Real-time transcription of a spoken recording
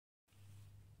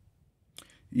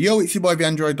Yo, it's your boy the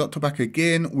Android Doctor back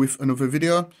again with another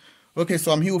video. Okay,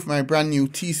 so I'm here with my brand new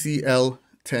TCL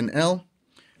 10L,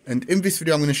 and in this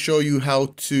video I'm going to show you how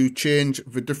to change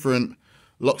the different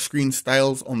lock screen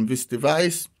styles on this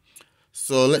device.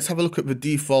 So let's have a look at the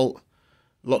default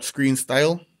lock screen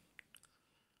style.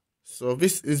 So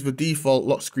this is the default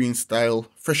lock screen style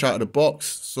fresh out of the box.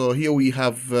 So here we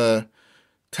have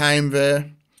time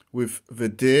there with the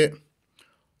date.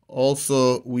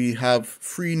 Also, we have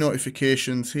 3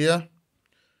 notifications here,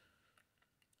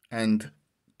 and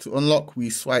to unlock, we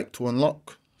swipe to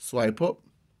unlock, swipe up.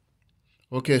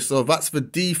 Okay, so that's the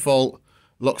default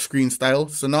lock screen style.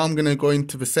 So now I'm going to go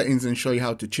into the settings and show you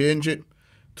how to change it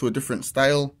to a different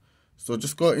style. So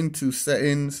just go into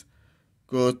settings,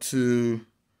 go to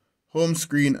home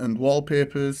screen and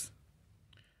wallpapers,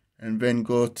 and then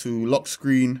go to lock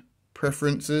screen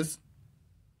preferences.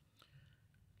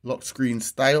 Lock screen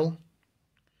style.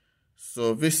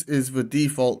 So this is the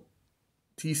default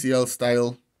TCL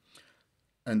style,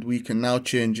 and we can now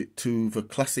change it to the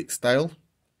classic style.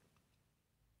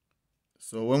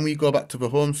 So when we go back to the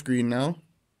home screen now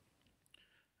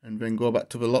and then go back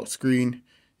to the lock screen,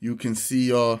 you can see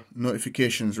your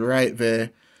notifications right there.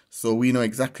 So we know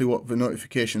exactly what the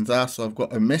notifications are. So I've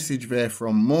got a message there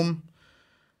from mum,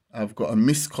 I've got a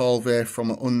missed call there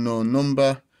from an unknown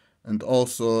number, and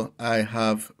also I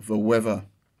have the weather.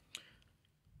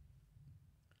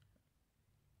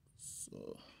 So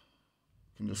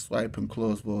you can just swipe and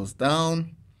close those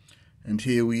down. And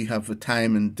here we have the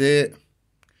time and date.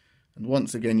 And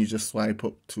once again, you just swipe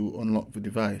up to unlock the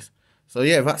device. So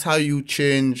yeah, that's how you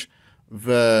change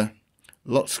the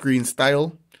lock screen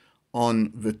style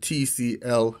on the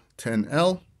TCL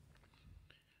 10L.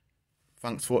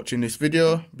 Thanks for watching this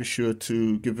video. Be sure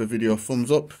to give the video a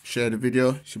thumbs up, share the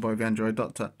video. It's your boy the Android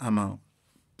Doctor. I'm out.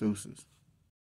 Deuces.